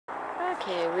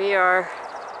Okay, we are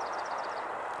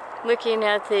looking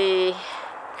at the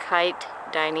Kite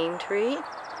Dining tree,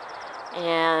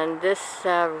 and this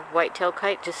white-tailed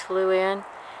kite just flew in,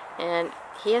 and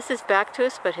he has his back to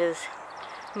us, but his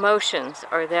motions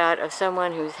are that of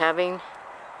someone who's having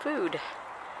food,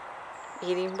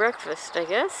 eating breakfast, I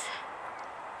guess.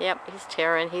 Yep, he's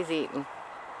tearing, he's eating.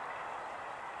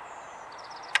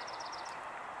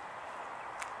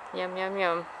 Yum, yum,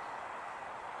 yum.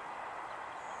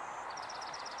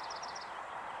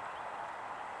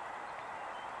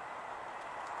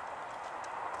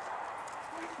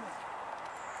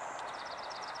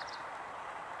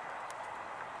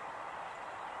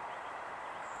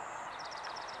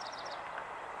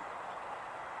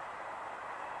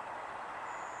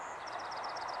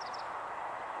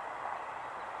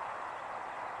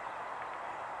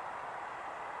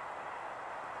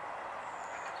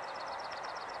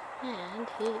 And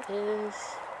he is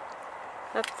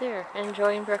up there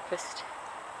enjoying breakfast.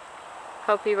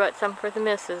 Hope he brought some for the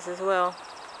missus as well.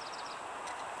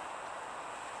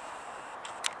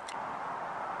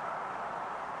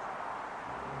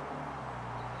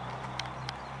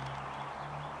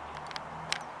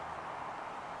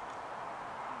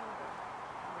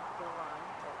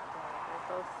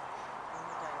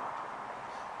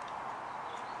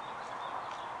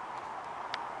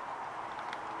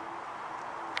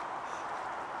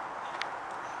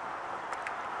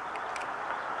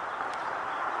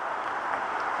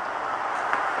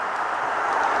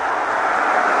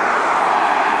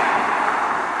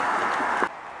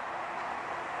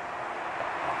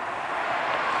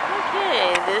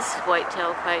 This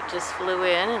white-tailed kite just flew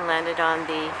in and landed on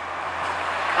the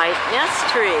kite nest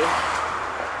tree.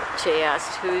 She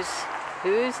asked,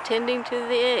 who's tending to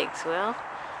the eggs? Well,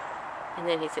 and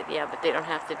then he said, yeah, but they don't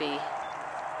have to be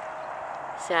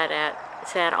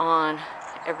sat on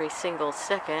every single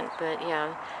second, but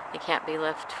yeah, they can't be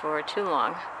left for too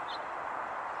long.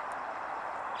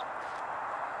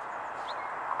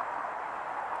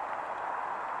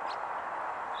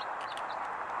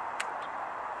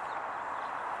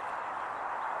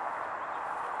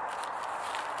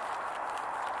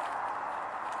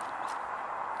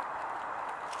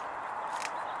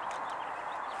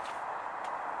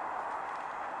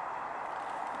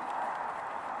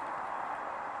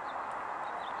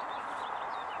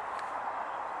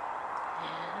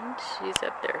 She's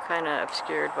up there kind of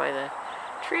obscured by the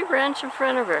tree branch in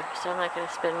front of her, so I'm not going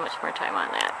to spend much more time on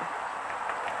that.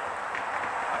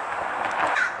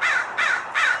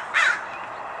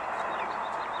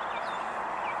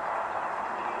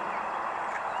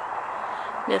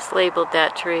 Mislabeled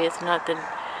that tree. It's not the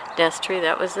nest tree,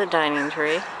 that was the dining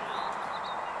tree.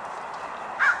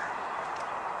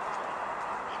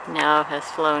 Now has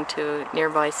flown to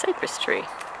nearby cypress tree.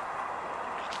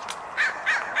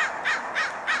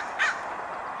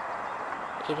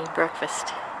 Eating breakfast.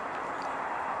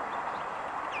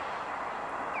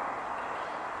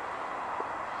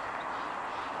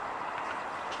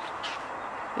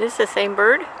 Is this the same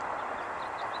bird?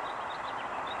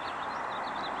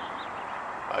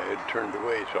 I had turned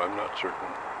away, so I'm not certain.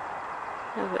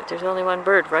 No, but there's only one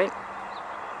bird, right?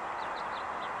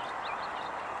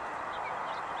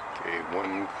 Okay,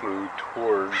 one flew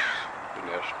towards the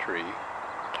nest tree.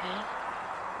 Okay.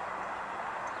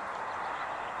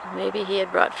 Maybe he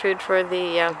had brought food for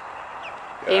the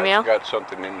female. It's got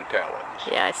something in the talons.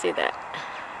 Yeah, I see that.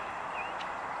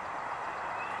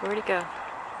 Where'd he go?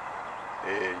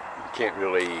 You can't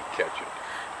really catch it.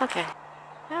 Okay.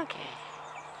 Okay.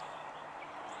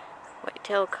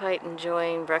 White-tailed kite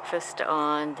enjoying breakfast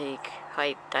on the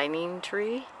kite dining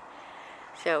tree.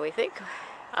 So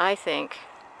I think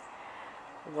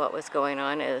what was going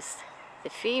on is the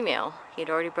female, he'd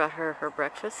already brought her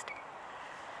breakfast,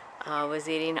 was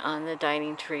eating on the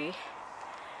dining tree,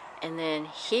 and then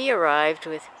he arrived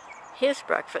with his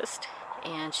breakfast,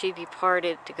 and she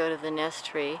departed to go to the nest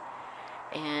tree,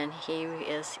 and he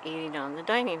is eating on the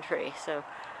dining tree. So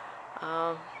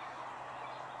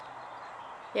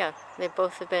yeah, they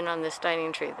both have been on this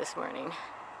dining tree this morning.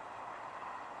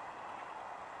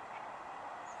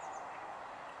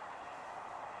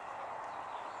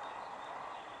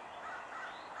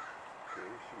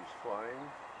 Okay, she's flying.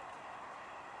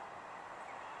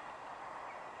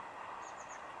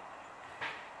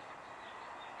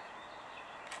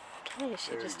 Okay,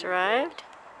 she just arrived.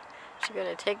 She's going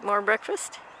to take more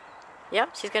breakfast.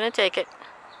 Yep, she's going to take it.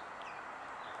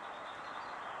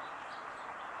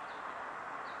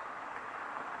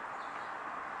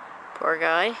 Poor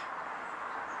guy.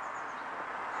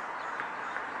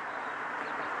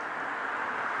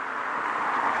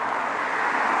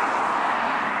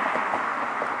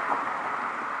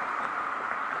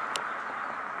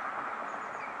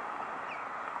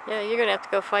 Yeah, you're gonna have to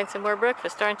go find some more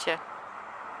breakfast, aren't you?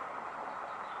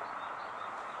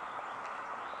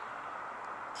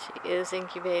 She is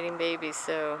incubating babies,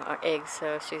 so, or eggs,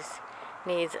 so she's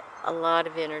needs a lot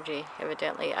of energy,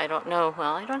 evidently. I don't know.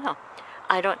 Well, I don't know.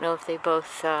 I don't know if they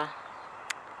both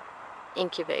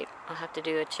incubate. I'll have to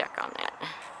do a check on that.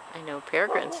 I know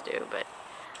peregrines do, but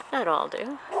not all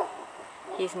do.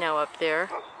 He's now up there.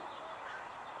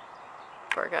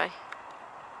 Poor guy.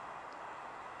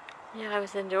 Yeah, I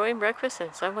was enjoying breakfast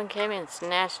and someone came in and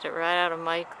snatched it right out of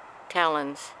my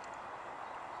talons.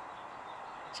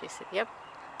 She said, "Yep,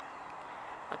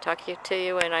 I'll talk to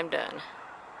you when I'm done."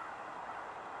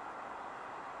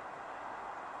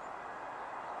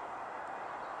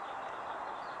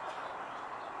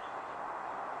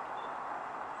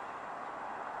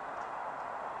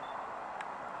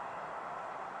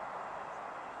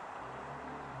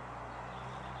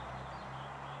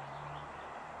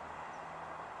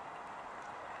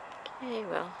 Okay,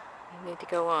 well, we need to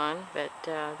go on, but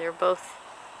they're both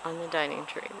on the dining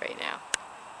tree right now.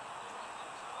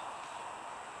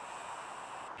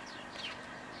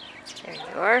 There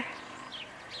you are.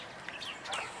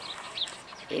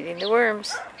 Eating the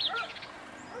worms.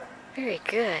 Very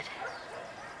good.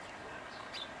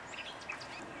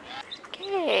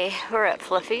 Okay, we're at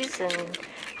Fluffy's and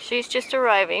she's just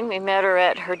arriving. We met her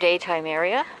at her daytime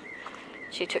area.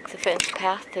 She took the fence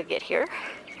path to get here.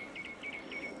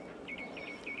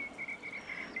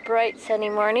 Bright sunny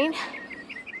morning.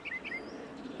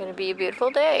 Gonna be a beautiful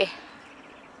day.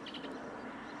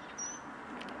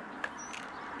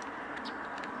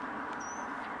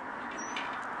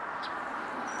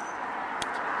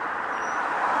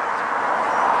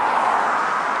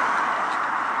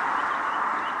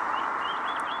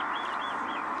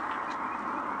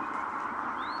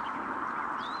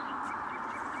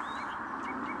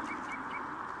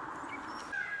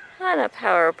 On a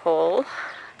power pole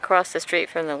across the street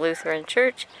from the Lutheran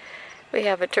church, we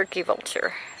have a turkey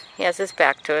vulture. He has his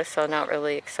back to us, so not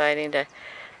really exciting to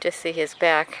just see his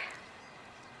back.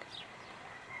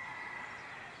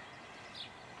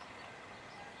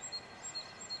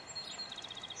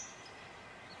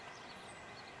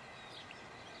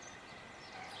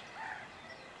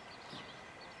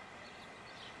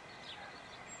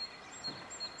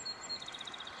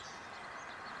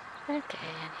 Okay,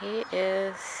 and he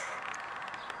is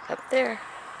up there.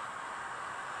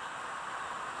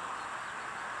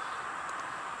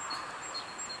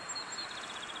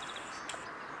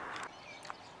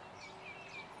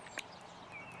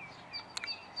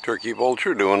 Turkey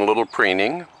vulture doing a little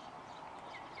preening.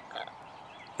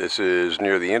 This is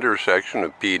near the intersection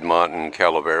of Piedmont and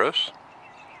Calaveras.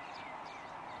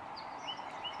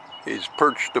 He's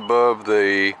perched above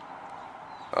the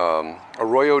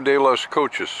Arroyo de las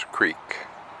Cochas Creek.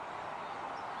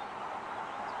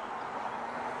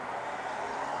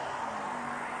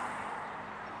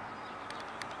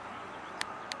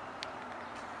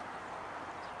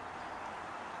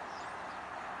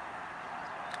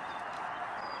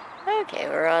 Okay,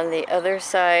 we're on the other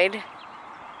side.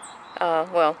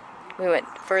 Well, we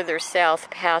went further south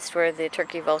past where the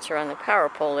turkey vulture on the power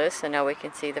pole is, so now we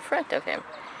can see the front of him.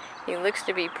 He looks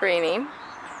to be preening.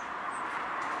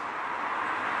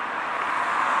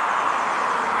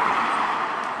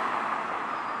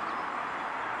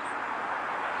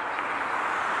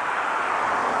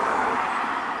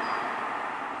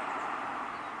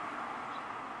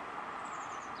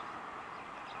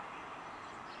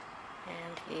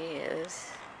 And he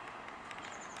is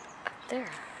up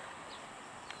there.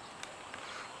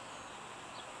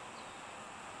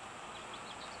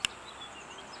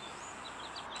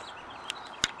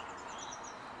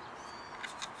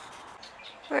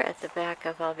 We're at the back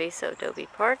of Alviso Adobe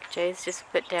Park. Jay's just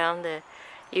put down the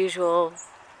usual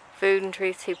food and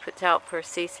treats he puts out for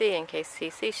Cece in case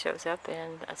Cece shows up,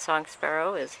 and a song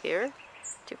Sparrow is here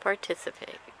to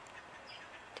participate,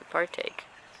 to partake.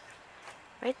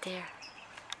 Right there.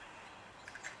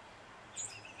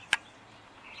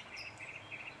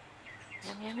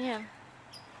 Yum, yum, yum.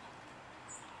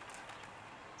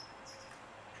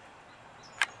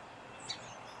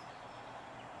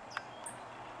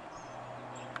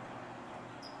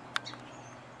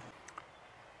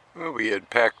 Well, we had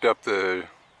packed up the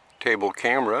table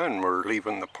camera and were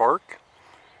leaving the park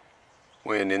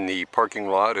when in the parking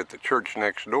lot at the church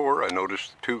next door I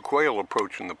noticed two quail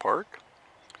approaching the park.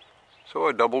 So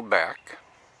I doubled back.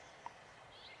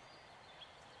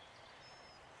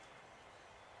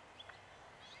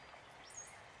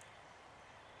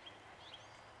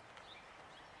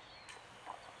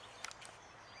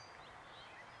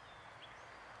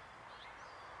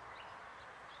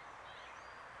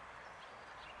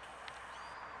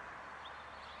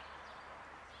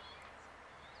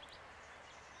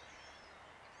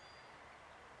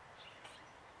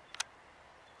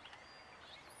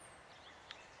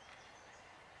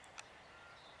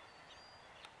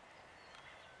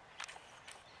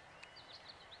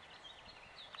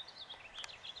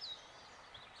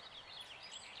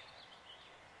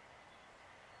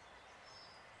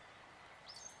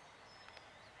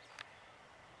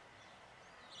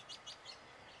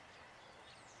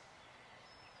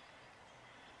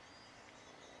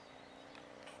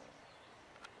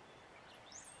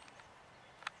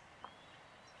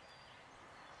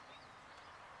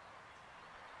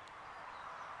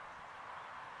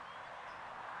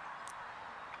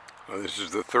 This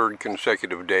is the third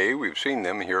consecutive day we've seen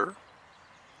them here.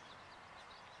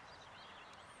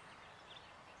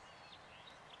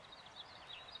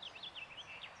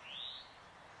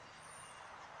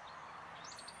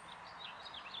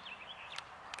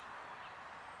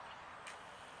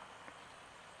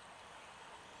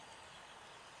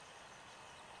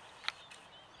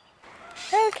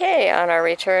 Okay, on our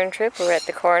return trip, we're at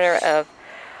the corner of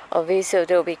Alviso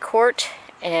Adobe Court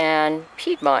and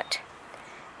Piedmont,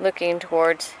 looking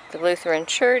towards the Lutheran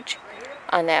Church.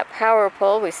 On that power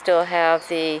pole, we still have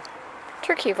the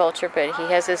turkey vulture, but he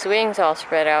has his wings all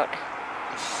spread out.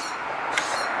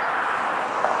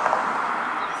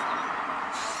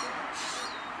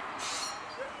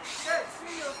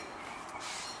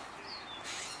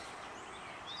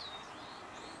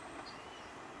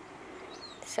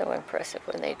 So impressive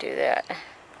when they do that.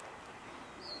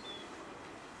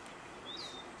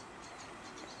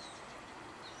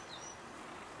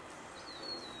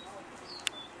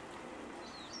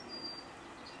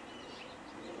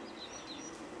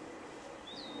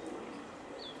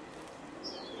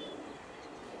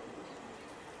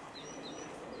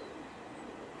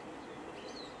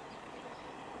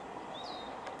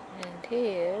 And he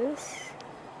is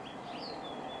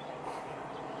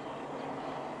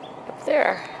up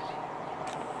there.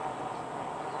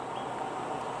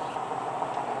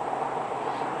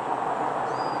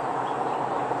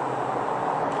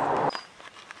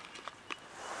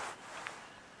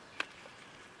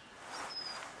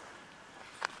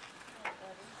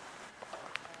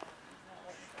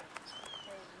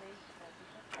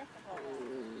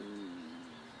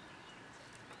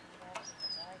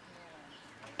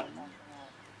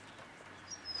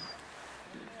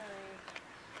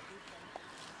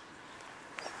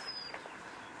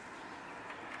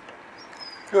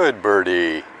 Good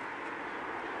birdie.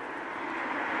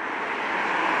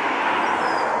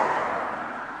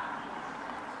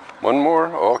 One more?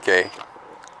 Okay.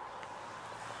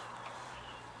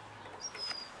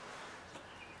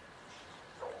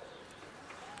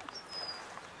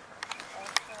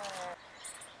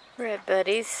 We're at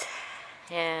Buddy's,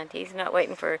 and he's not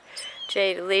waiting for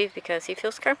Jay to leave because he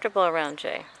feels comfortable around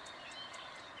Jay.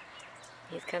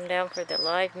 He's come down for the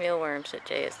live mealworms that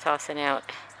Jay is tossing out.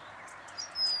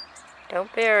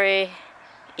 Don't bury,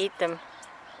 eat them.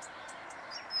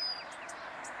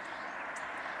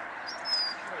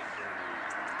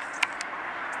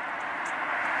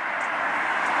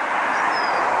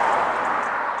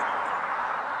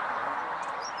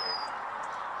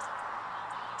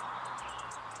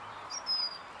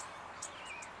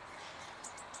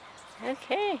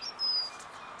 Okay,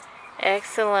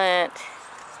 excellent.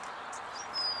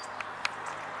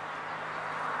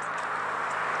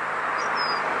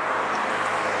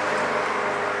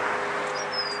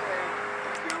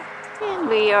 And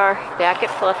we are back at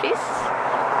Fluffy's.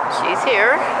 She's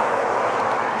here.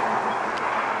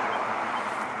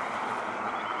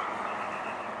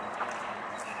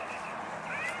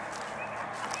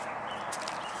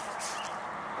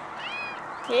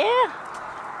 Yeah.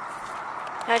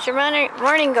 How's your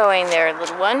morning going there,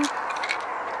 little one?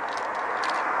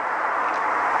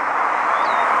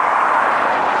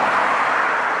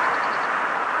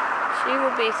 She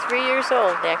will be 3 years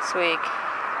old next week.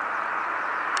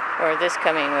 Or this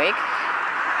coming week.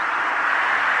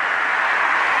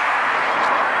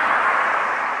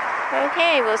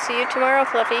 Okay, we'll see you tomorrow,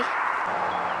 Fluffy.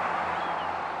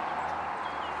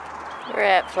 We're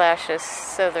at Flash's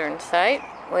southern site,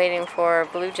 waiting for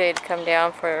Blue Jay to come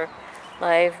down for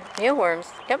live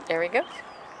mealworms. Yep, there he goes.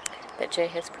 That Jay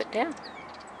has put down.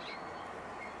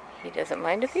 He doesn't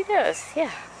mind if he does.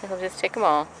 Yeah, he'll just take them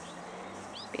all.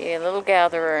 Be a little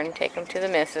gatherer and take them to the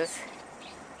missus.